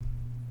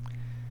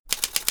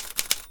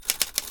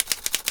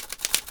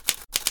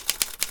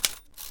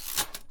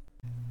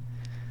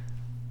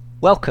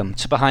Welcome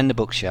to Behind the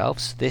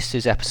Bookshelves. This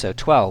is episode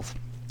 12.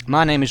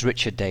 My name is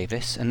Richard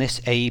Davis, and this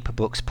AEP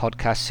Books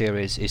podcast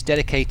series is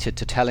dedicated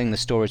to telling the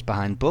stories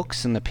behind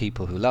books and the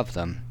people who love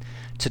them.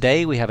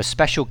 Today we have a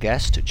special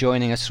guest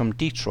joining us from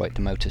Detroit,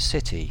 the Motor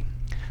City.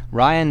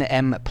 Ryan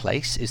M.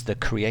 Place is the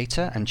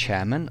creator and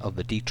chairman of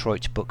the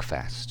Detroit Book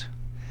Fest.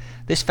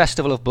 This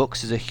festival of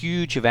books is a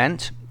huge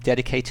event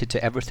dedicated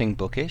to everything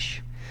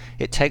bookish.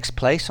 It takes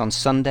place on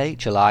Sunday,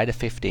 July the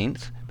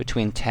 15th,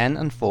 between 10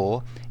 and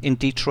 4 in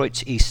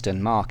Detroit's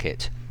Eastern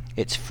Market.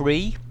 It's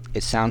free.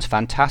 It sounds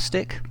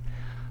fantastic.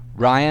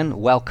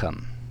 Ryan,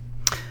 welcome.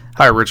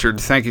 Hi, Richard.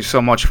 Thank you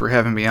so much for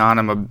having me on.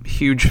 I'm a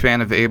huge fan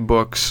of AEP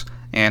Books,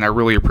 and I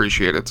really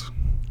appreciate it.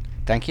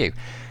 Thank you.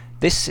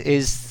 This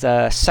is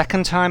the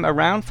second time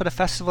around for the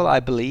festival,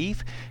 I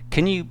believe.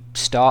 Can you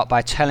start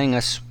by telling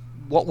us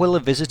what will the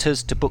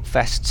visitors to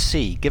Bookfest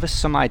see? Give us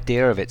some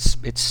idea of its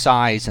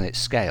size and its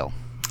scale.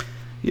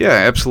 Yeah,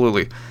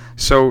 absolutely.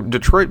 So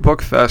Detroit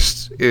Book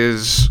Fest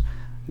is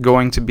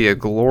going to be a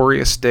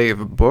glorious day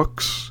of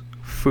books,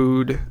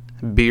 food,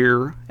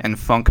 beer, and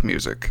funk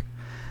music.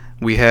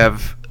 We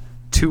have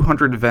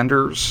 200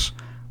 vendors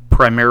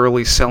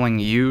primarily selling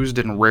used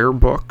and rare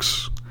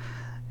books.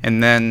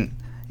 And then,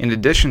 in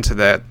addition to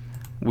that,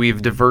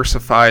 we've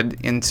diversified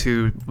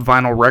into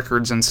vinyl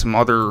records and some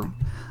other,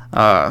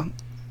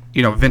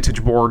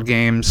 vintage board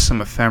games, some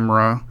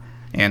ephemera,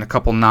 and a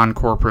couple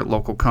non-corporate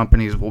local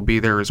companies will be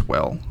there as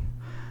well.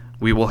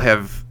 We will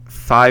have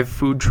 5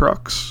 food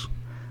trucks,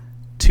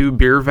 2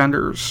 beer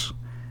vendors,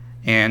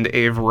 and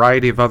a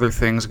variety of other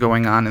things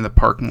going on in the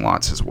parking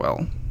lots as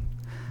well.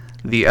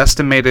 The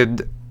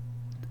estimated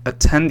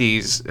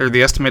attendees, or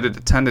the estimated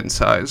attendance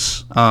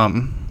size,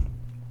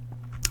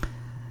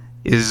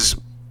 is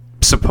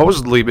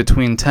supposedly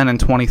between 10 and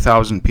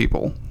 20,000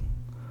 people.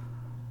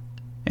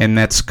 And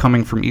that's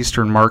coming from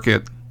Eastern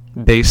Market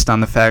based on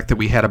the fact that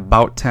we had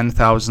about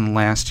 10,000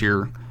 last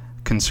year,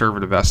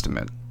 conservative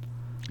estimate.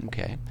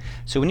 Okay.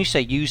 So when you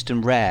say used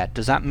and rare,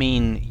 does that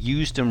mean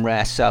used and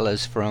rare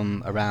sellers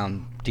from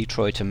around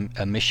Detroit and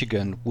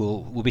Michigan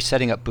will be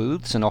setting up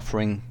booths and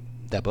offering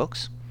their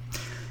books?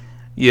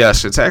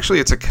 Yes, it's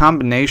a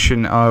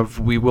combination of,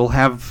 we will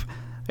have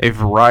a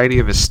variety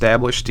of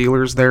established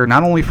dealers there,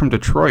 not only from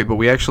Detroit, but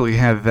we actually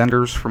have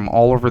vendors from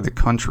all over the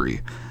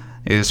country.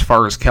 As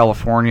far as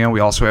California,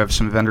 we also have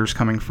some vendors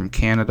coming from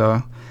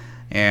Canada,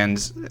 and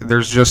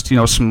there's just,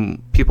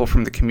 some people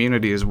from the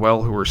community as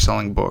well who are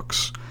selling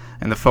books.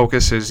 And the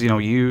focus is,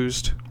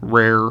 used,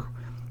 rare,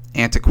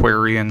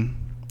 antiquarian,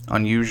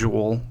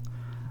 unusual,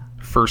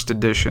 first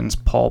editions,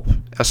 pulp,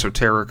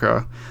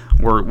 esoterica,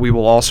 where we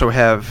will also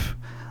have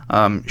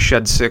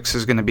Shed 6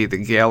 is going to be the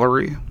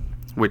gallery,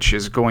 which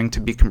is going to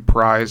be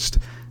comprised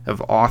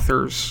of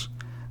authors,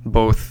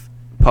 both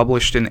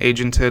published and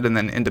agented and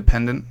then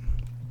independent,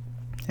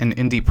 and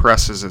indie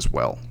presses as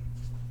well.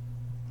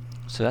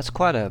 So that's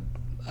quite a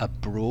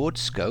broad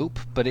scope,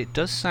 but it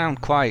does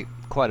sound quite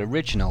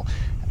original.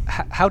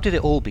 How did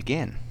it all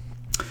begin?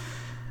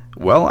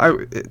 Well,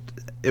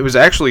 it was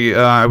actually,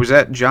 I was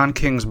at John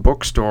King's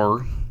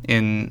bookstore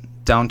in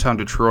downtown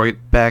Detroit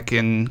back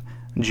in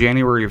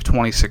January of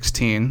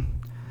 2016,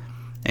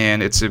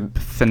 and it's a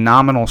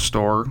phenomenal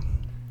store,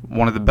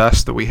 one of the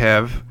best that we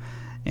have,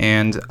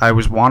 and I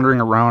was wandering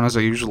around as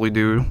I usually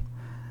do,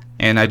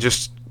 and I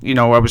just,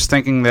 I was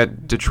thinking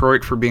that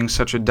Detroit, for being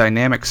such a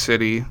dynamic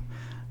city,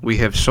 we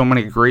have so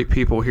many great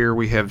people here,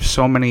 we have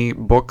so many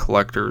book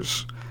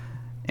collectors,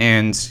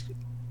 and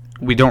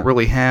we don't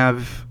really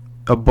have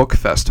a book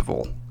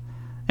festival.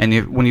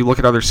 And when you look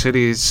at other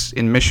cities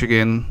in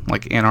Michigan,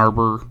 like Ann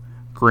Arbor,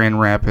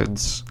 Grand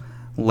Rapids,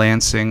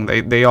 Lansing,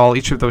 they all,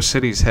 each of those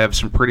cities have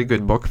some pretty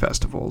good book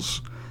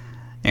festivals.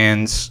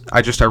 And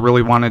I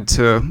really wanted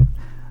to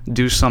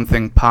do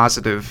something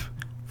positive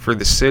for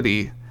the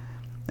city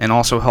and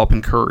also help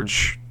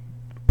encourage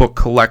book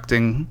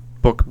collecting,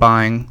 book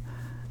buying,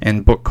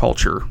 and book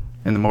culture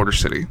in the Motor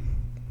City.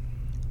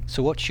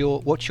 So what's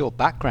your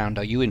background?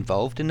 Are you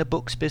involved in the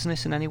books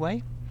business in any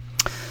way?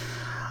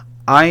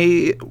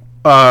 I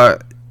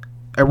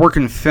work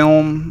in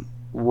film,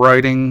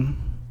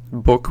 writing,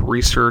 book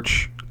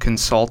research,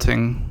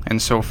 consulting, and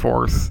so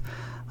forth.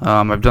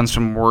 I've done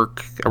some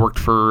work. I worked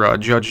for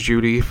Judge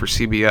Judy for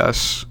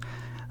CBS.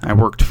 I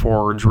worked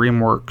for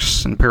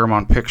DreamWorks and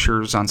Paramount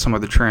Pictures on some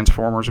of the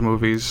Transformers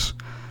movies.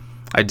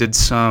 I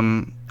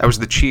was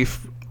the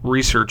chief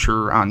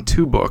researcher on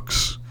 2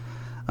 books,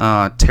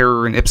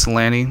 Terror in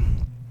Ypsilanti,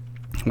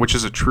 which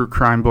is a true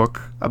crime book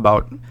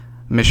about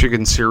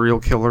Michigan serial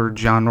killer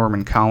John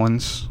Norman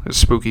Collins, a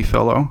spooky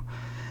fellow.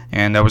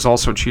 And I was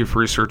also chief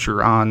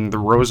researcher on The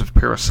Rose of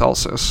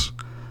Paracelsus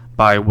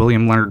by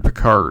William Leonard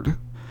Picard,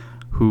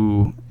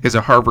 who is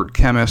a Harvard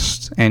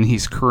chemist, and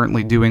he's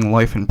currently doing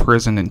life in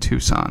prison in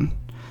Tucson.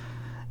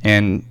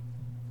 And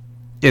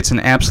it's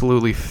an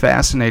absolutely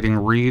fascinating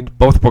read.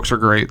 Both books are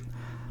great.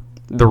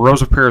 The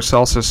Rose of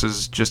Paracelsus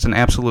is just an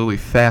absolutely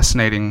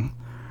fascinating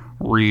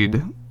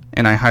read,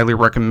 and I highly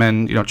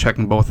recommend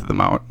checking both of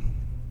them out.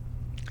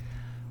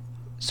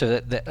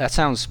 So that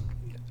sounds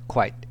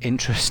quite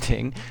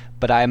interesting,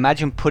 But I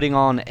imagine putting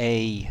on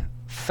a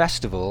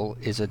festival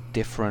is a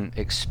different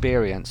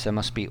experience. There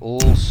must be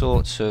all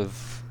sorts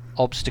of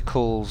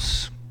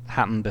obstacles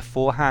happen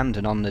beforehand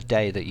and on the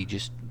day that you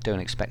just don't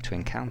expect to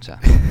encounter.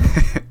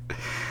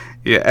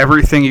 Yeah,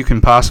 everything you can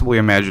possibly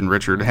imagine,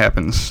 Richard,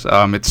 happens.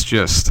 It's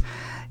just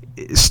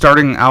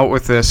starting out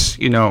with this,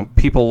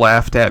 people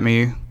laughed at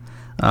me.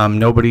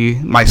 Nobody,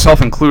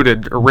 myself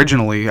included,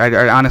 originally,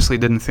 I honestly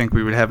didn't think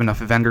we would have enough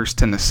vendors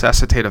to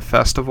necessitate a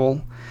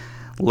festival,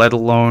 let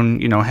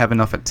alone, have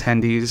enough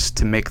attendees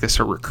to make this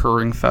a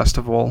recurring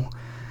festival.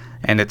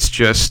 And it's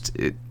just,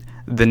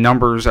 the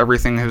numbers,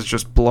 everything has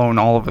just blown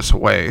all of us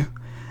away.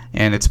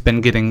 And it's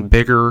been getting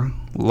bigger,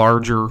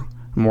 larger,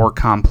 more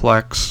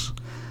complex.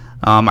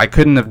 I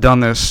couldn't have done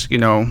this,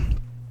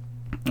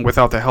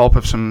 without the help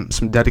of some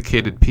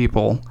dedicated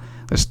people.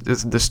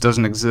 This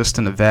doesn't exist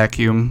in a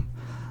vacuum.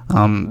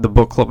 The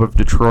Book Club of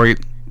Detroit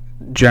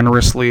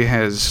generously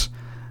has,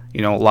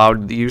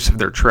 allowed the use of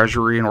their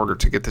treasury in order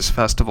to get this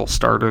festival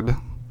started.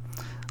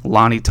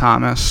 Lonnie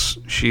Thomas,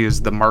 she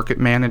is the market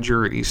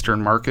manager at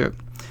Eastern Market.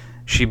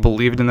 She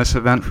believed in this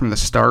event from the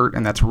start,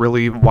 and that's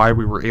really why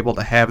we were able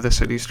to have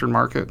this at Eastern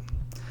Market.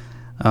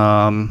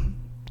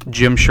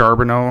 Jim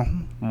Charbonneau,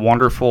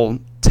 wonderful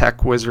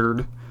tech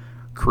wizard,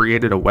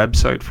 created a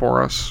website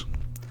for us.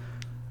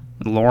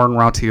 Lauren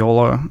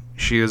Rautiola,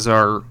 she is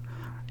our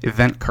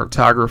event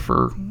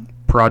cartographer,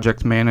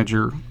 project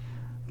manager,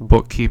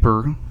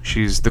 bookkeeper.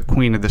 She's the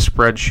queen of the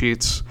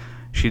spreadsheets.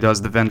 She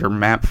does the vendor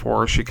map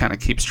for us. She kind of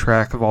keeps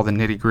track of all the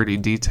nitty-gritty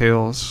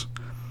details.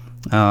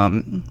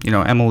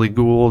 Emily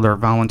Gould, our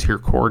volunteer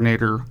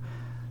coordinator.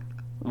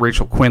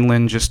 Rachel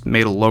Quinlan just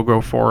made a logo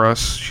for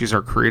us. She's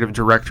our creative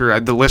director.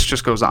 The list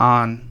just goes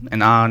on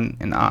and on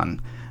and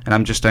on. And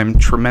I'm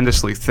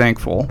tremendously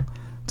thankful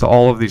to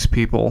all of these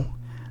people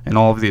and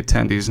all of the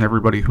attendees and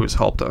everybody who has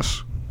helped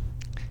us.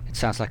 It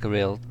sounds like a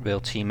real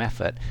team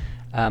effort.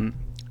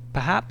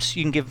 Perhaps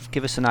you can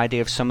give us an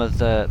idea of some of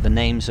the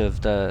names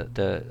of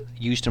the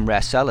used and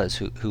rare sellers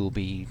who will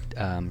be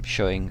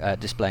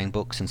displaying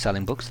books and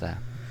selling books there.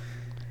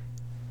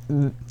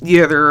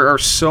 Yeah, there are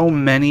so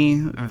many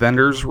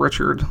vendors,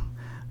 Richard.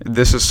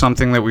 This is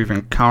something that we've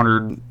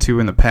encountered too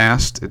in the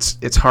past.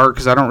 It's hard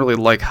because I don't really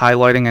like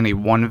highlighting any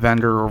one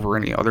vendor over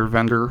any other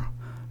vendor,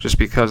 just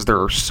because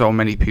there are so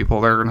many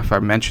people there, and if I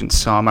mention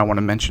some, I want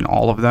to mention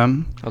all of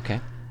them. Okay.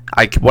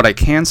 What I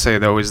can say,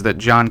 though, is that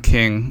John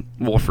King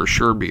will for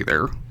sure be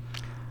there.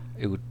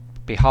 It would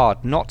be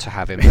hard not to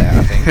have him there,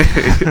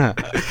 I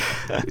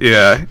think.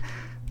 Yeah.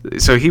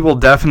 So he will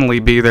definitely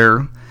be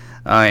there,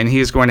 and he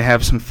is going to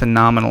have some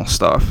phenomenal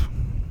stuff.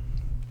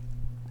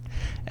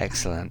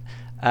 Excellent.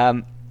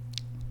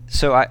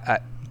 So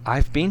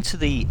I've been to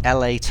the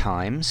LA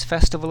Times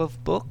Festival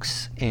of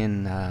Books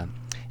in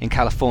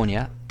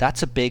California.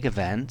 That's a big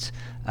event.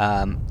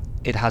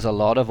 It has a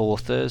lot of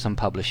authors and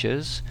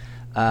publishers.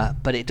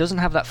 But it doesn't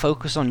have that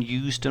focus on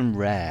used and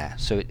rare,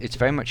 so it's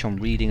very much on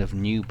reading of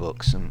new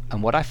books.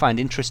 And what I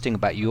find interesting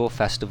about your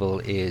festival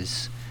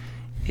is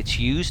it's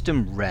used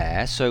and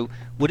rare, so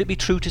would it be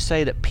true to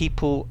say that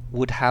people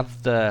would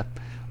have the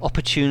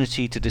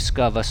opportunity to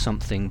discover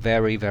something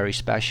very, very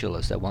special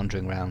as they're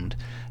wandering around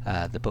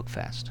the book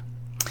fest?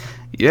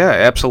 Yeah,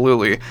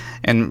 absolutely.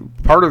 And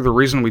part of the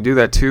reason we do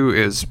that too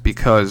is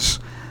because,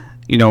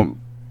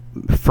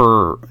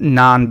 for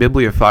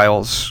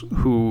non-bibliophiles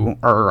who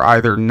are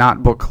either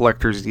not book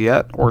collectors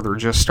yet or they're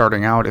just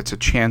starting out, it's a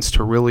chance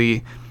to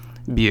really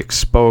be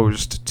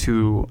exposed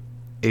to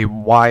a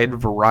wide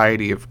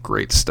variety of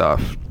great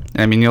stuff.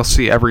 I mean, you'll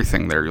see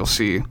everything there. You'll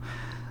see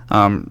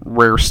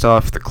rare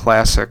stuff, the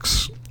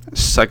classics,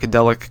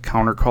 psychedelic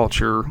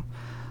counterculture,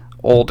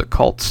 old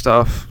occult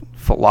stuff,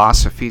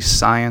 philosophy,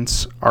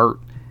 science, art,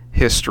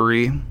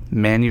 history,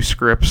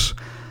 manuscripts.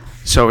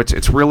 So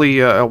it's really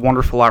a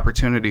wonderful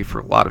opportunity for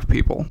a lot of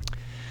people.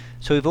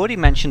 So we've already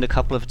mentioned a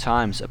couple of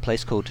times a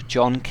place called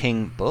John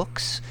King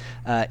Books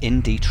in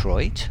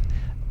Detroit.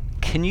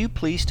 Can you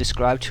please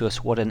describe to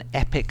us what an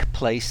epic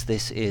place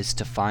this is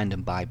to find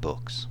and buy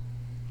books?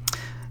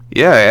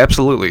 Yeah,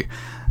 absolutely.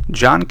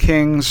 John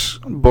King's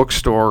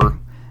bookstore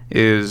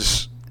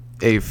is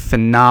a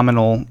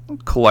phenomenal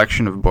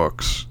collection of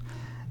books.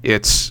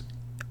 It's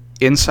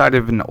inside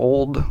of an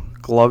old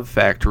glove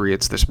factory.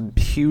 It's this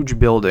huge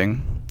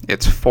building.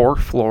 It's 4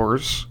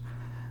 floors.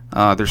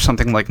 There's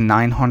something like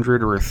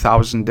 900 or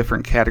 1,000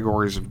 different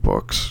categories of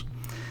books.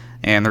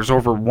 And there's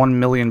over 1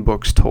 million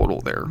books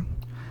total there.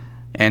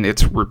 And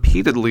it's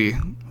repeatedly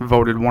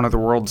voted one of the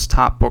world's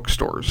top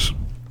bookstores.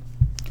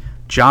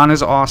 John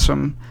is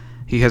awesome.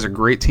 He has a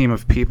great team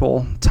of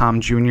people.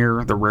 Tom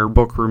Jr., the rare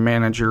book room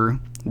manager,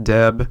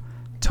 Deb,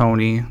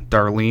 Tony,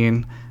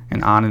 Darlene,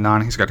 and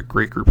on. He's got a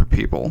great group of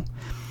people.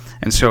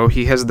 And so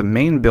he has the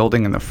main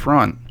building in the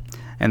front.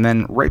 And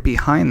then right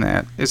behind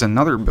that is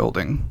another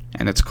building,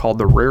 and it's called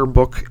the Rare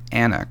Book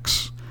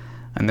Annex.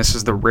 And this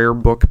is the Rare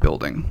Book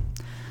building.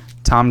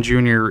 Tom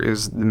Jr.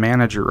 is the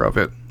manager of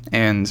it,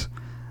 and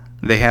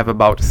they have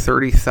about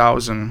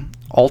 30,000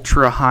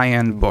 ultra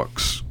high-end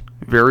books.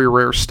 Very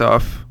rare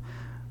stuff,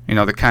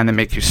 the kind that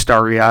make you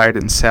starry-eyed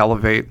and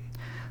salivate.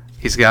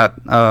 He's got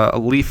a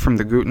leaf from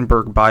the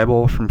Gutenberg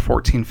Bible from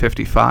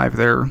 1455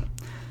 there,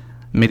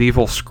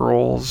 medieval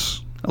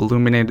scrolls,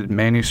 illuminated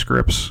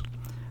manuscripts,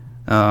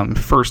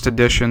 first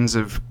editions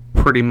of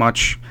pretty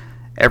much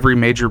every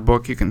major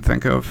book you can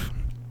think of.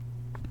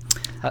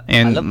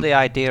 I love the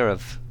idea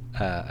of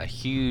a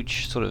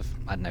huge sort of,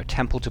 I don't know,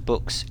 temple to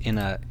books in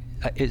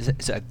is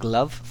it a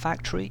glove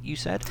factory, you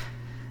said?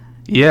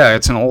 Yeah,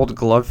 it's an old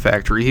glove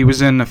factory. He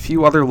was in a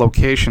few other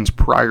locations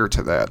prior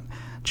to that.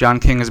 John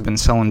King has been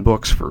selling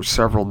books for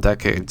several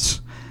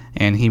decades,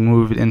 and he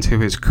moved into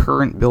his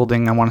current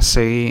building, I want to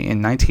say,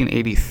 in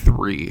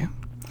 1983.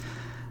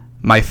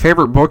 My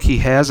favorite book he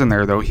has in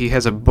there, though, he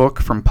has a book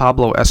from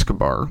Pablo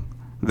Escobar,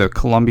 the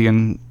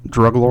Colombian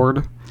drug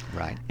lord.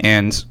 Right.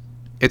 And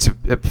it's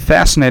a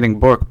fascinating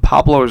book.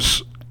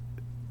 Pablo's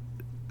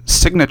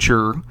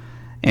signature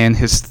and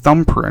his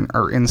thumbprint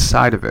are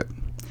inside of it.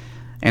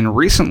 And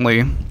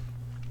recently,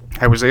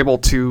 I was able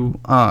to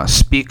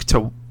speak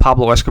to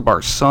Pablo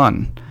Escobar's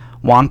son,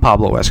 Juan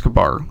Pablo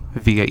Escobar,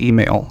 via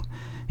email.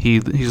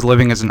 He's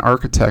living as an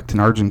architect in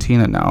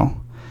Argentina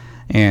now.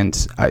 And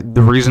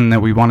the reason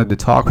that we wanted to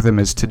talk with him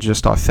is to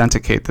just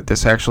authenticate that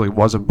this actually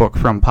was a book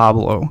from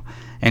Pablo.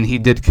 And he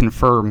did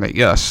confirm that,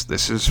 yes,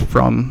 this is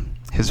from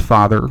his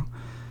father.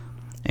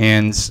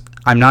 And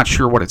I'm not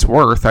sure what it's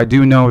worth. I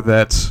do know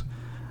that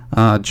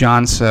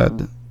John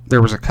said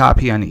there was a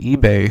copy on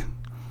eBay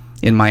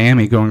in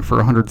Miami going for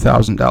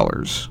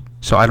 $100,000.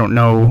 So I don't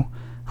know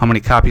how many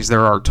copies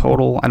there are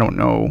total. I don't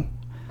know,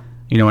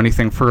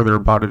 anything further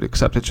about it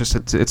except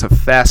it's a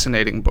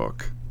fascinating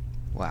book.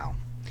 Wow.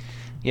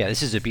 Yeah,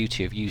 this is the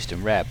beauty of used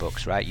and rare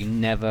books, right? You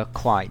never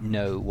quite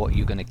know what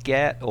you're going to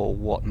get or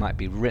what might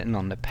be written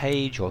on the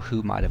page or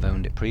who might have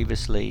owned it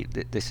previously.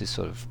 This is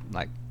sort of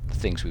like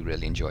things we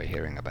really enjoy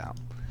hearing about.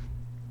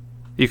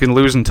 You can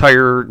lose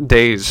entire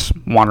days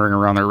wandering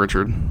around there,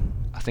 Richard.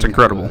 It's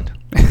incredible.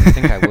 I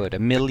think I would.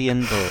 1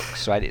 million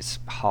books, right? It's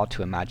hard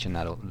to imagine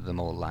them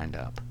all lined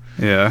up.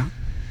 Yeah.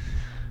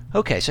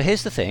 Okay, so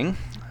here's the thing.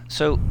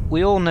 So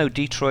we all know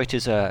Detroit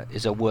is a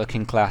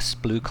working class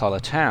blue collar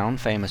town,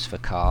 famous for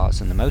cars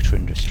and the motor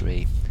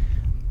industry.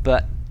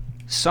 But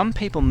some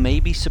people may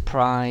be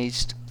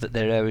surprised that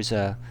there's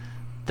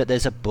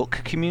a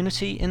book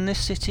community in this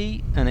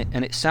city, and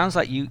it sounds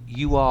like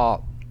you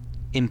are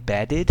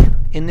embedded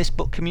in this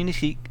book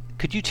community.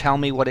 Could you tell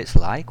me what it's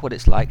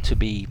like to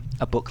be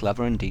a book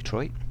lover in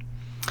Detroit?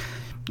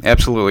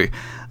 Absolutely.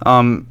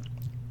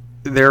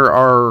 There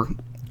are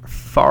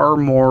far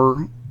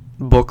more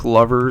book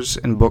lovers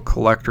and book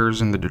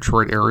collectors in the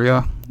Detroit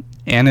area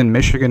and in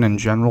Michigan in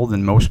general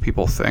than most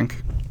people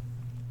think.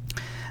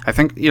 I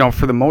think,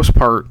 for the most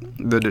part,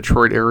 the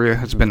Detroit area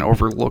has been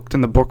overlooked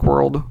in the book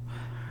world,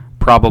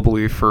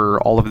 probably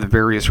for all of the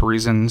various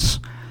reasons.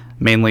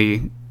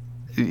 Mainly,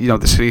 the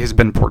city has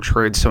been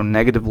portrayed so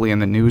negatively in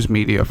the news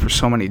media for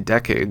so many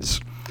decades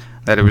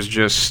that it was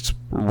just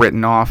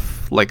written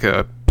off like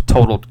a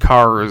totaled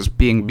car as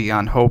being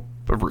beyond hope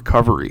of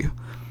recovery.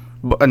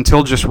 But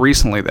until just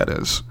recently, that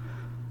is.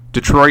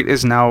 Detroit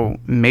is now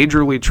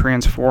majorly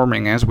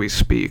transforming as we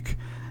speak.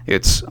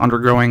 It's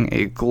undergoing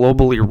a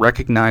globally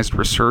recognized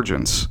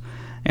resurgence,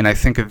 and I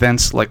think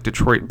events like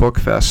Detroit Book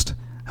Fest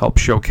help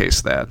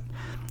showcase that.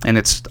 And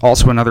it's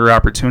also another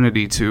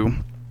opportunity to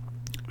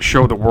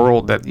show the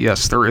world that,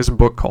 yes, there is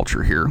book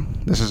culture here.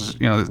 This is,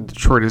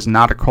 Detroit is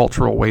not a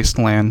cultural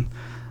wasteland.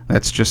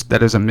 That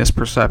is a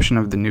misperception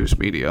of the news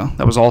media.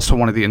 That was also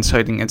one of the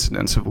inciting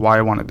incidents of why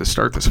I wanted to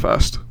start this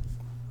fest.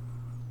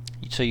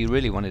 So you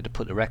really wanted to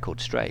put the record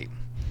straight.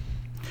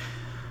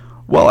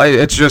 Well,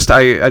 I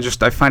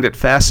find it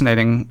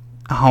fascinating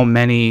how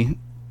many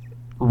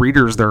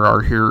readers there are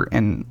here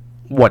and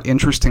what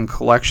interesting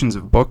collections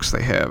of books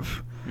they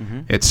have.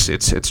 Mm-hmm.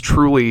 It's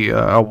truly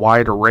a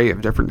wide array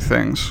of different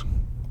things.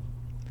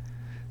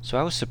 So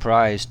I was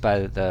surprised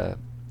by the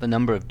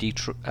number of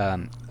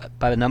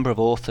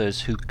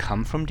authors who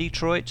come from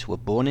Detroit, were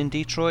born in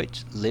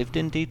Detroit, lived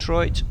in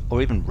Detroit,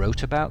 or even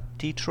wrote about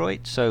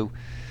Detroit. So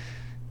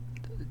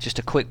just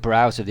a quick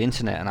browse of the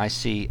internet and I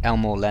see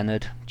Elmore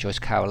Leonard, Joyce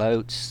Carol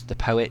Oates, the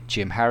poet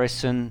Jim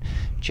Harrison,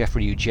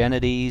 Jeffrey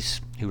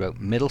Eugenides, who wrote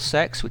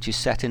Middlesex, which is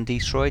set in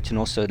Detroit, and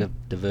also the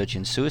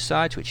Virgin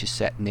Suicides, which is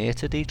set near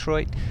to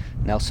Detroit,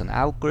 Nelson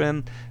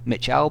Algren,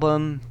 Mitch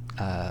Albom,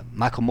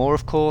 Michael Moore,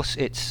 of course.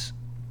 It's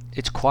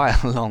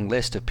quite a long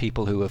list of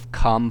people who have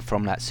come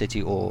from that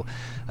city or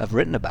have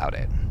written about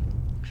it.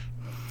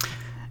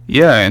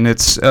 Yeah, and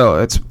it's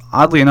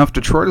oddly enough,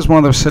 Detroit is one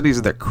of those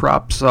cities that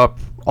crops up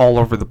all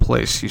over the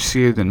place. You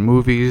see it in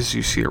movies,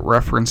 you see it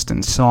referenced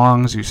in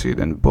songs, you see it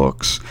in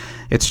books.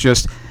 It's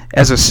just,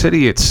 as a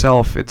city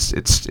itself, it's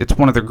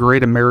one of the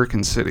great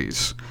American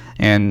cities,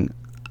 and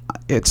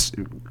it's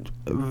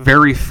a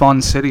very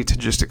fun city to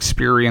just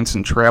experience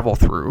and travel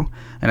through.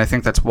 And I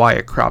think that's why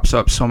it crops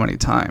up so many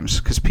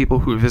times, because people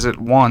who visit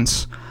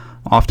once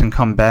often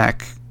come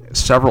back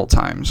several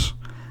times.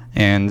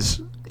 And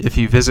if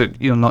you visit,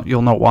 you'll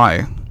know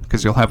why,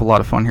 because you'll have a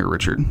lot of fun here,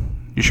 Richard.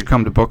 You should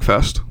come to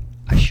Bookfest.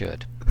 I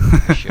should.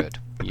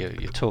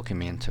 You're talking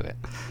me into it.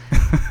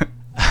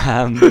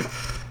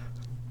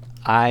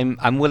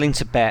 I'm willing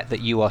to bet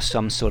that you are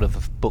some sort of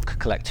a book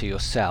collector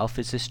yourself.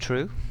 Is this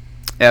true?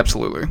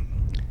 Absolutely.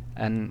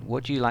 And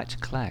what do you like to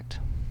collect?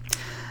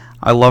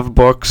 I love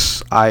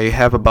books. I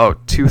have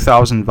about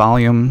 2,000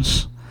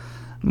 volumes.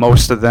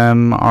 Most of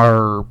them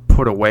are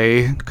put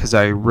away because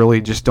I really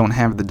just don't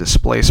have the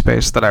display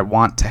space that I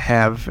want to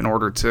have in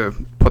order to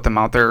put them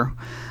out there.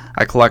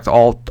 I collect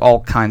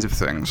all kinds of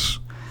things.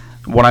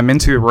 What I'm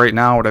into right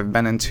now, what I've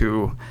been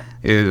into,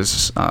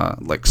 is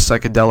like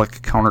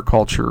psychedelic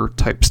counterculture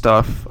type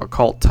stuff,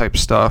 occult type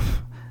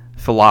stuff,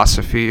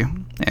 philosophy,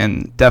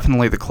 and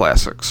definitely the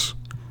classics,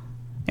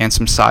 and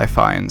some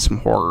sci-fi and some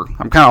horror.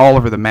 I'm kind of all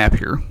over the map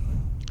here.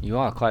 You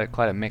are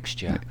quite a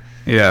mixture.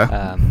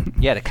 Yeah.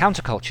 Yeah, the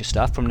counterculture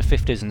stuff from the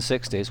 50s and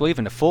 60s, well,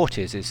 even the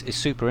 40s, is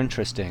super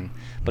interesting.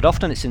 But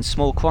often it's in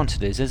small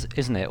quantities,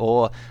 isn't it?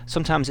 Or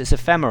sometimes it's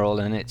ephemeral,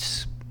 and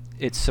it's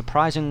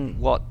surprising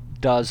what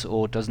does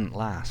or doesn't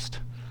last.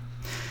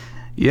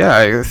 Yeah,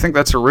 I think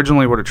that's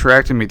originally what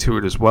attracted me to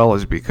it as well,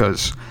 is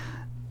because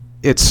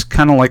it's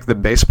kind of like the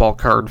baseball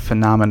card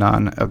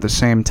phenomenon. At the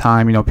same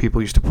time,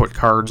 people used to put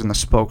cards in the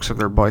spokes of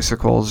their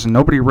bicycles, and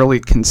nobody really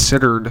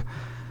considered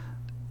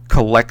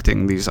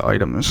collecting these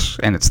items.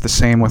 And it's the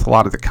same with a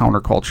lot of the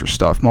counterculture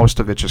stuff. Most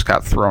of it just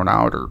got thrown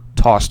out or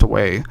tossed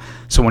away.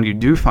 So when you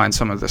do find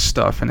some of this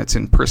stuff and it's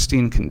in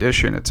pristine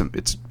condition, it's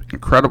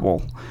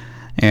incredible.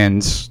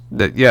 And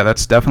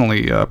that's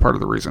definitely part of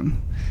the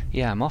reason.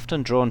 Yeah, I'm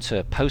often drawn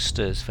to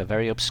posters for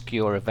very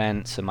obscure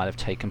events that might have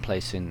taken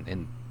place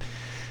in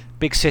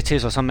big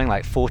cities or something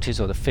like 40s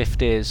or the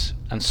 50s,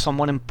 and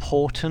someone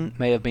important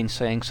may have been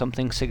saying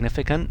something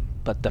significant,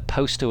 but the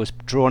poster was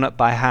drawn up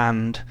by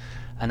hand,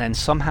 and then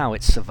somehow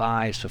it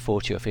survives for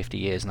 40 or 50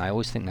 years, and I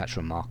always think that's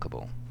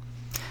remarkable.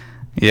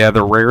 Yeah,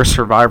 the rare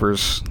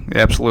survivors,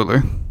 absolutely.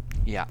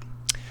 Yeah.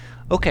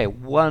 Okay,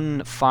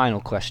 one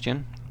final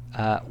question.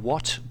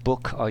 What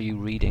book are you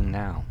reading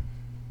now?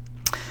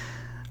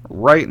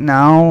 Right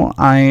now,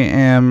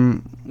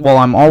 I'm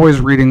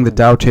always reading the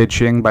Tao Te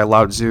Ching by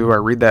Lao Tzu. I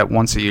read that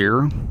once a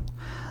year.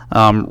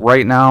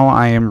 Right now,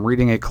 I am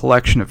reading a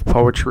collection of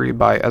poetry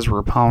by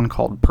Ezra Pound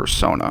called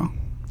Persona.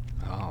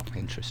 Oh,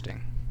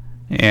 interesting.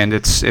 And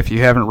if you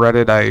haven't read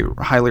it, I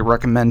highly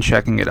recommend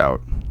checking it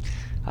out.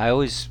 I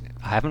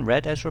haven't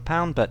read Ezra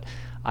Pound, but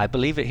I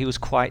believe that he was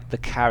quite the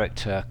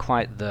character,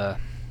 quite the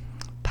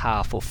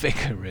powerful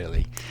figure,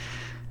 really.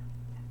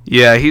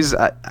 Yeah,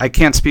 I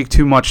can't speak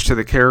too much to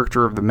the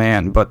character of the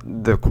man, but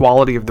the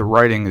quality of the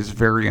writing is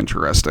very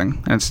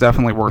interesting, and it's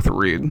definitely worth a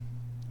read.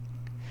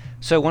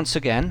 So once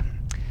again,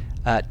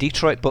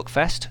 Detroit Book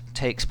Fest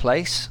takes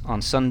place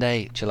on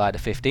Sunday, July the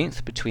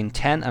 15th, between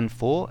 10 and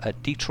 4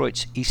 at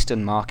Detroit's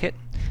Eastern Market.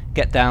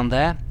 Get down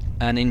there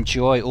and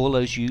enjoy all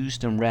those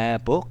used and rare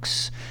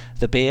books,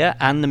 the beer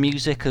and the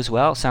music as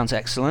well. Sounds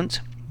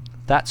excellent.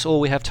 That's all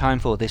we have time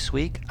for this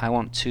week. I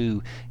want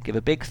to give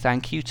a big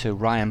thank you to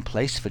Ryan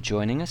Place for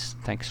joining us.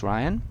 Thanks,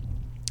 Ryan.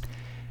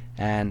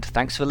 And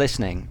thanks for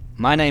listening.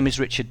 My name is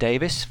Richard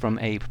Davis from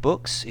Abe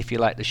Books. If you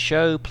like the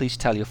show, please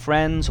tell your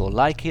friends, or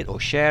like it,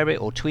 or share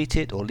it, or tweet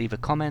it, or leave a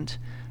comment,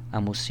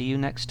 and we'll see you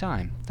next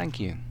time. Thank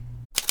you.